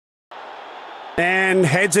And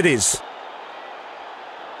heads it is.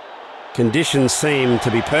 Conditions seem to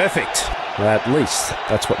be perfect. At least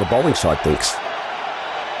that's what the bowling side thinks.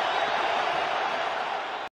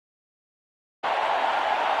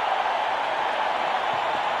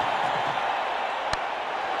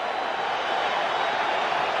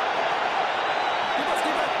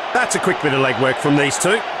 That's a quick bit of legwork from these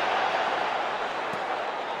two.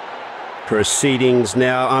 Proceedings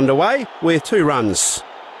now underway with 2 runs.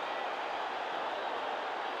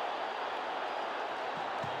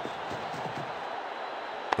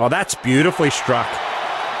 Oh, that's beautifully struck.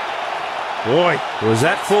 Boy, was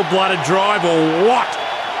that full-blooded drive or what?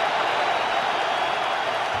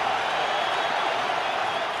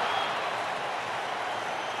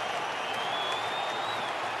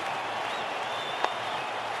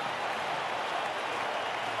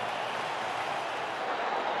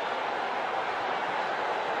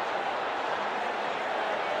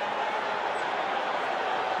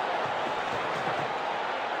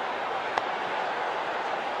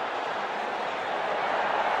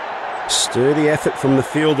 Sturdy effort from the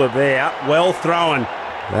fielder there. Well thrown.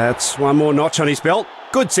 That's one more notch on his belt.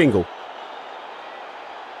 Good single.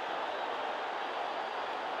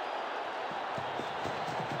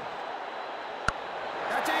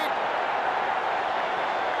 That's it.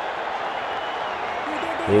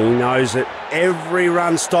 He knows that every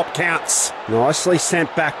run stop counts. Nicely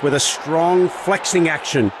sent back with a strong flexing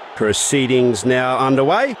action. Proceedings now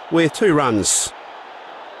underway with 2 runs.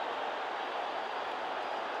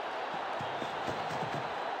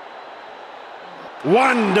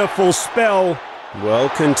 Wonderful spell. Well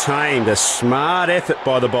contained. A smart effort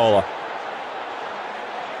by the bowler.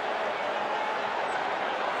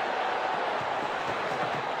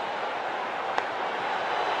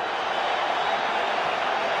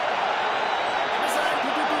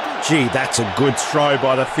 Gee, that's a good throw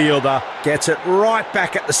by the fielder. Gets it right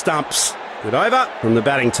back at the stumps. Good over from the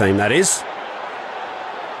batting team, that is.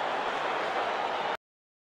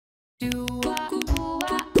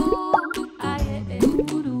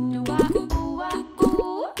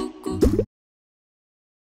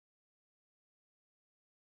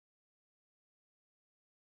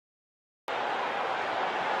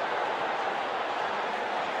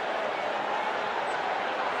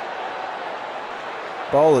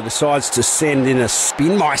 Bowler decides to send in a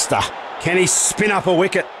spinmeister. Can he spin up a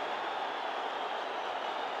wicket?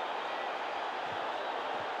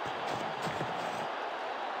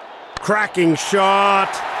 Cracking shot.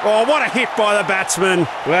 Oh, what a hit by the batsman.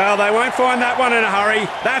 Well, they won't find that one in a hurry.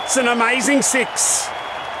 That's an amazing 6.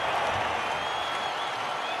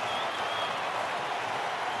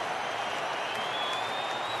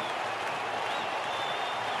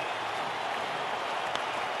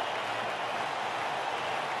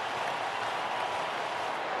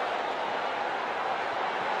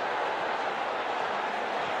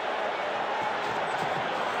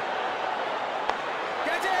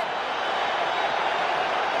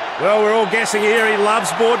 Well, we're all guessing here he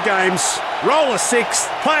loves board games. Roll a 6,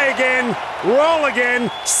 play again, roll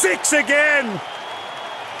again, 6 again.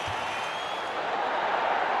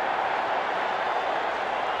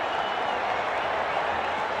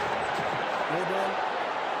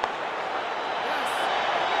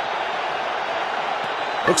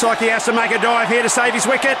 Looks like he has to make a dive here to save his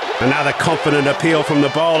wicket. Another confident appeal from the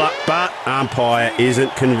bowler, but umpire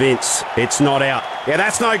isn't convinced. It's not out. Yeah,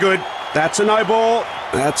 that's no good. That's a no ball.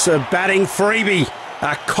 That's a batting freebie.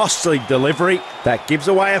 A costly delivery that gives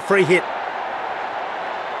away a free hit.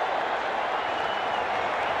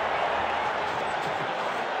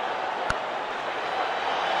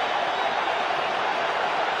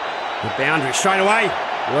 The boundary straight away.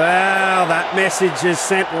 Well, that message is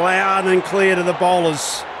sent loud and clear to the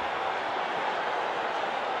bowlers.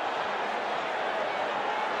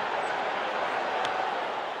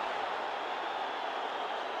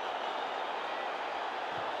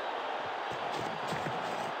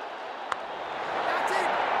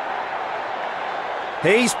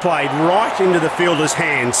 He's played right into the fielder's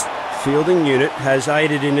hands. Fielding unit has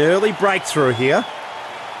aided in early breakthrough here.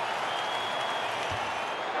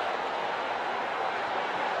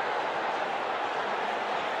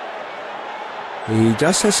 He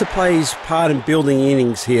just has to play his part in building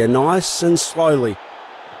innings here, nice and slowly.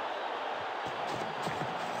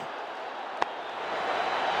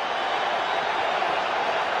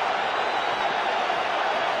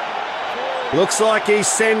 Looks like he's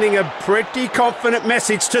sending a pretty confident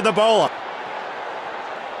message to the bowler.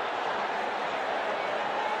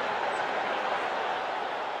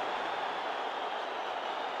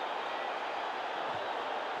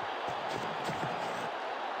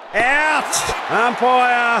 Out!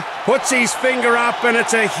 Umpire puts his finger up and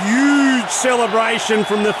it's a huge celebration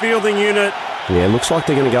from the fielding unit. Yeah, looks like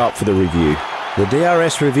they're going to go up for the review. The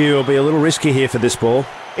DRS review will be a little risky here for this ball.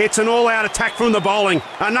 It's an all-out attack from the bowling.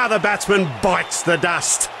 Another batsman bites the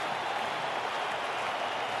dust.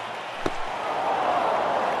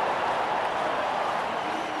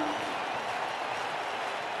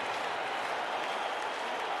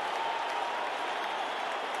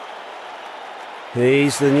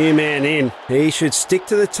 He's the new man in. He should stick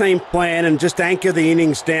to the team plan and just anchor the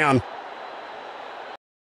innings down.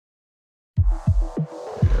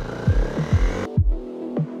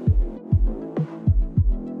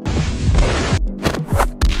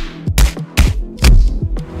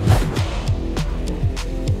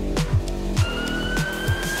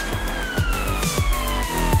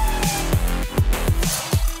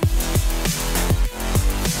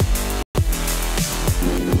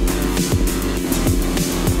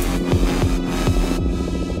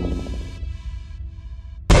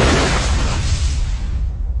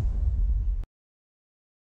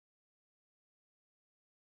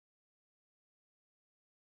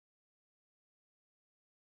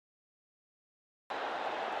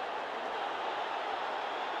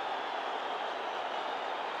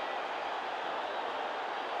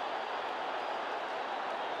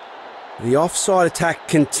 The offside attack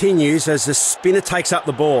continues as the spinner takes up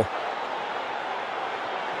the ball.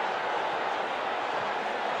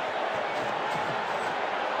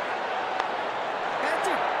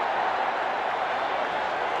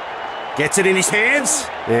 Gets it in his hands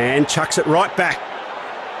and chucks it right back.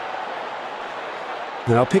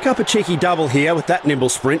 They'll pick up a cheeky double here with that nimble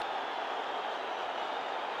sprint.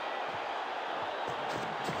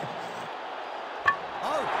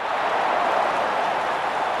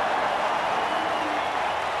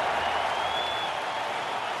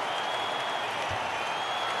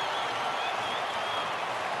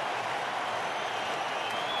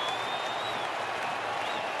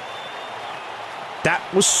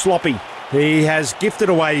 That was sloppy. He has gifted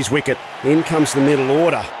away his wicket. In comes the middle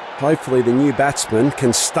order. Hopefully the new batsman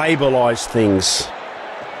can stabilise things.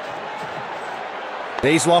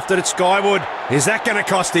 He's lofted it skyward. Is that going to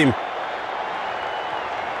cost him?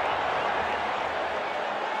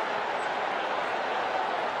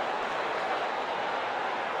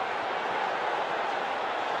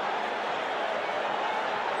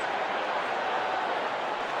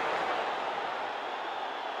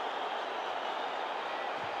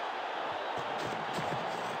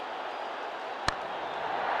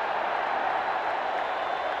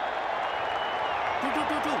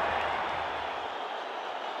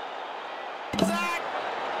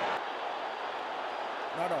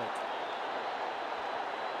 Not out.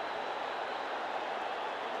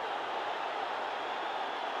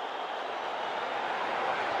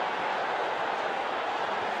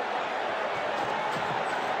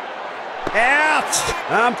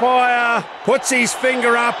 Out! Umpire puts his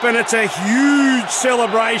finger up and it's a huge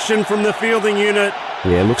celebration from the fielding unit.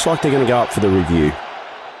 Yeah, looks like they're going to go up for the review.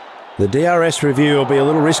 The DRS review will be a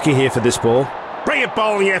little risky here for this ball. Brilliant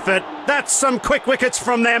bowling effort. That's some quick wickets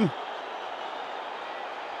from them.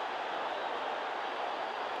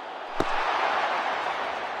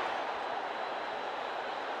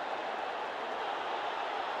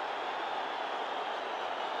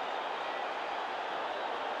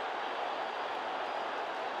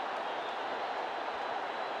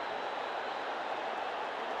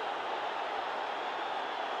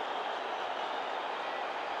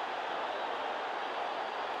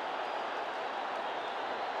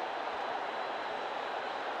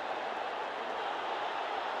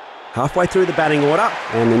 Halfway through the batting order,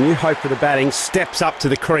 and the new hope for the batting steps up to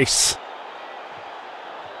the crease.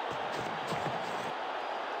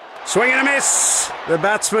 Swing and a miss. The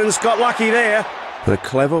batsman's got lucky there. The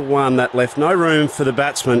clever one that left no room for the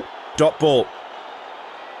batsman. Dot ball.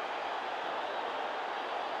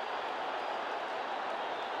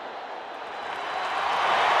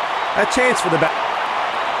 A chance for the bat.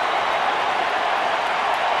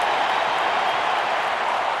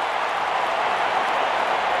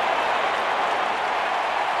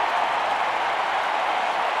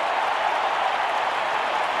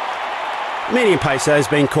 Medium pacer has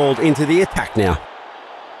been called into the attack now.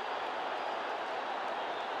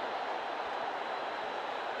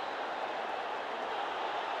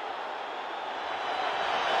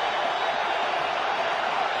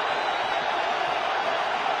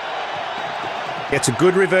 Gets a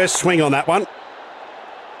good reverse swing on that one.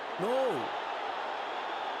 No.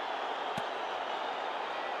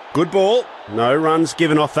 Good ball. No runs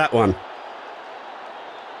given off that one.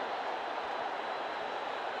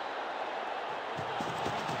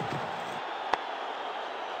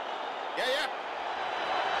 Yeah, yeah.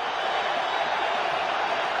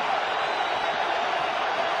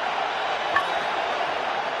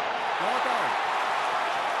 Not out.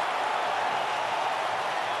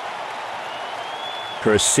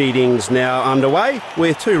 Proceedings now underway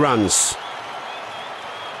with 2 runs.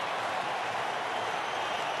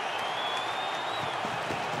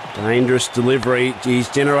 Dangerous delivery. He's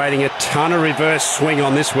generating a ton of reverse swing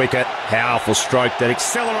on this wicket. Powerful stroke that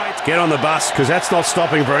accelerates. Get on the bus, because that's not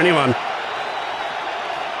stopping for anyone.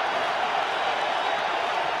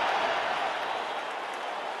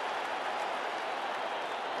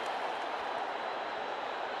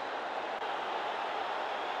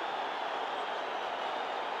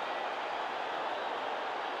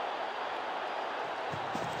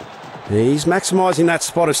 He's maximising that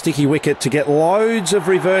spot of sticky wicket to get loads of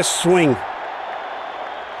reverse swing.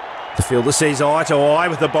 The fielder sees eye to eye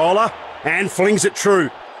with the bowler and flings it true.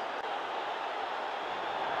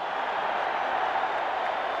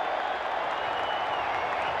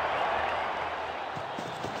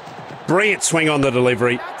 Brilliant swing on the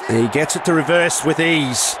delivery. He gets it to reverse with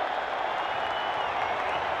ease.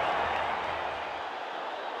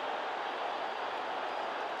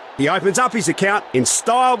 He opens up his account in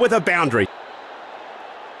style with a boundary.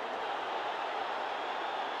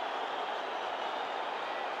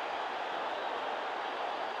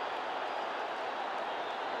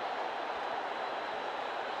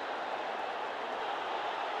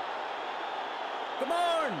 Come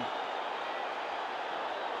on.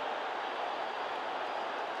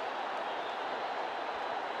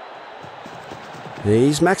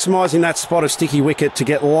 He's maximising that spot of sticky wicket to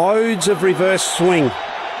get loads of reverse swing.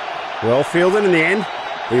 Well fielded in the end.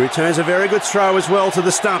 He returns a very good throw as well to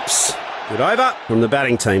the stumps. Good over from the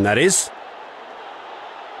batting team, that is.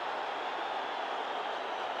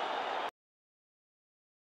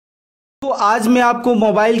 तो आज मैं आपको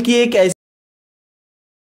mobile की एक ऐसी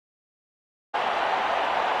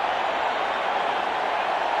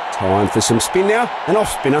Time for some spin now. An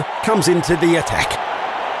off spinner comes into the attack.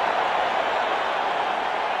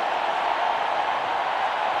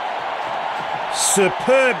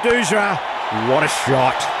 Superb Doosra. What a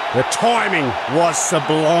shot. The timing was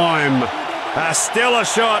sublime. A stellar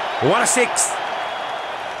shot. What a 6.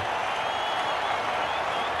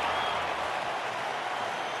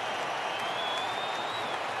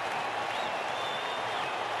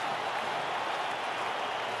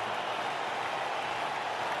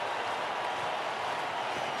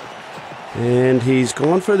 And he's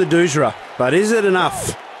gone for the Doosra. But is it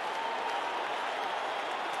enough?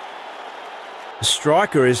 The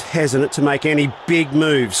striker is hesitant to make any big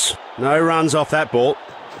moves. No runs off that ball.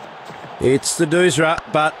 It's the Doosra,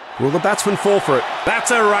 but will the batsman fall for it? That's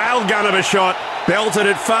a railgun of a shot. Belted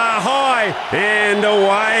it far high and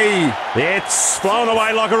away. It's flown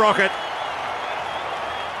away like a rocket.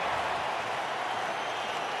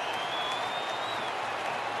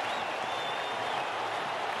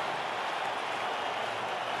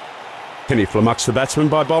 Can he flummox the batsman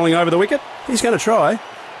by bowling over the wicket? He's going to try.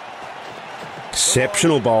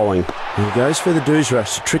 Exceptional bowling. He goes for the Doosra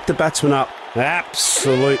to trick the batsman up.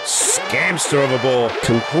 Absolute scamster of a ball.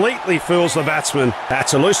 Completely fools the batsman.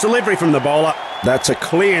 That's a loose delivery from the bowler. That's a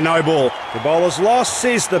clear no ball. The bowler's loss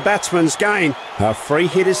is the batsman's gain. A free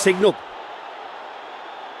hit is signalled.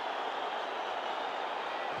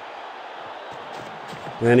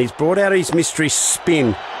 And he's brought out his mystery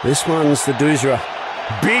spin. This one's the Doosra.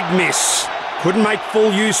 Big miss. Couldn't make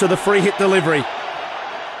full use of the free hit delivery.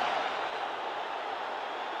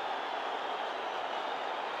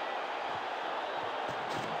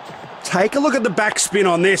 Take a look at the backspin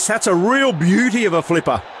on this. That's a real beauty of a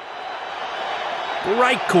flipper.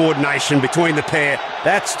 Great coordination between the pair.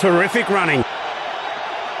 That's terrific running.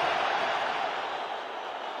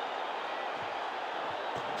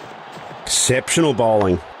 Exceptional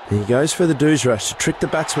bowling. He goes for the Doosra to trick the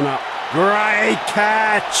batsman up. Great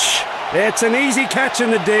catch. It's an easy catch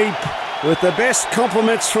in the deep with the best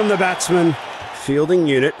compliments from the batsman. Fielding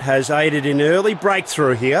unit has aided in early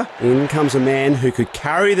breakthrough here. In comes a man who could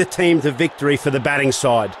carry the team to victory for the batting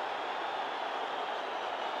side.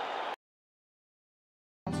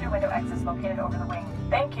 Window X is located over the wing.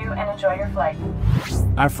 Thank you and enjoy your flight.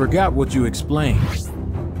 I forgot what you explained.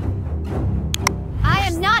 I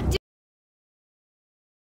am not doing.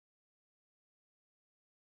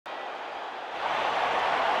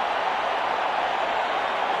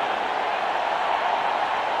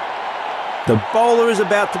 The bowler is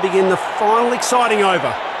about to begin the final exciting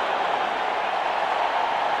over.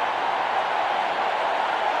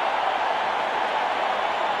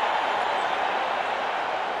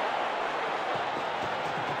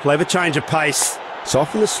 Clever change of pace. It's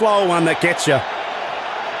often the slower one that gets you.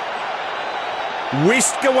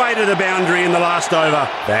 Whisked away to the boundary in the last over.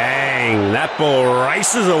 Bang! That ball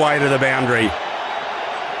races away to the boundary.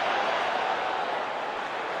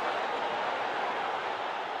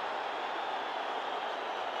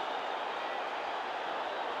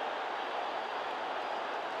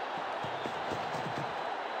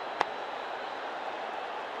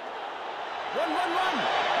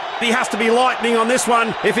 He has to be lightning on this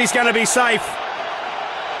one if he's going to be safe.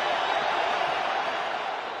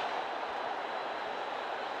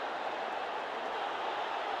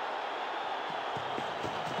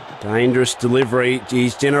 Dangerous delivery.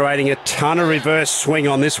 He's generating a ton of reverse swing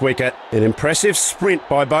on this wicket. An impressive sprint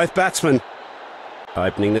by both batsmen.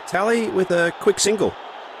 Opening the tally with a quick single.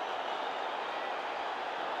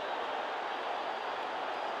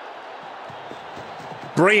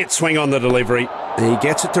 Brilliant swing on the delivery. He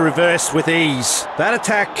gets it to reverse with ease. That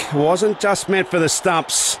attack wasn't just meant for the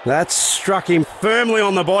stumps. That struck him firmly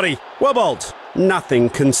on the body. Well bowled. Nothing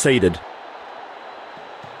conceded.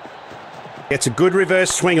 Gets a good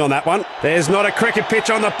reverse swing on that one. There's not a cricket pitch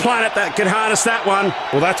on the planet that could harness that one.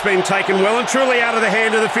 Well, that's been taken well and truly out of the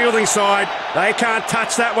hand of the fielding side. They can't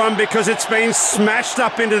touch that one because it's been smashed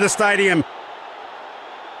up into the stadium.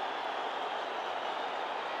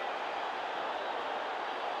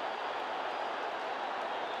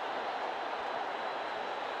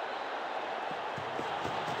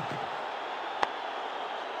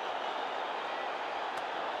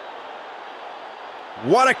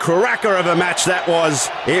 What a cracker of a match that was.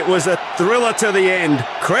 It was a thriller to the end.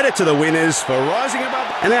 Credit to the winners for rising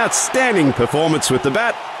above. An outstanding performance with the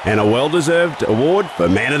bat and a well-deserved award for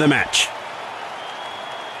man of the match.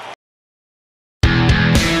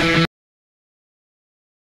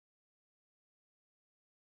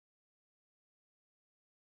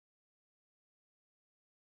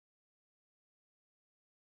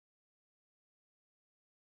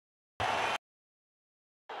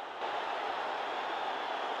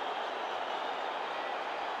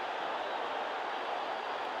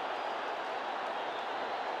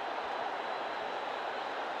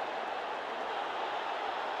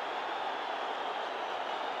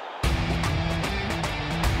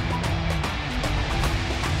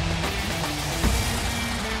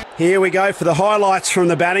 Here we go for the highlights from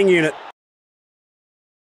the batting unit.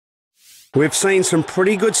 We've seen some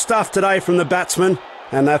pretty good stuff today from the batsmen,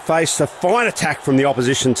 and they've faced a fine attack from the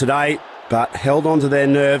opposition today, but held on to their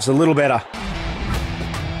nerves a little better.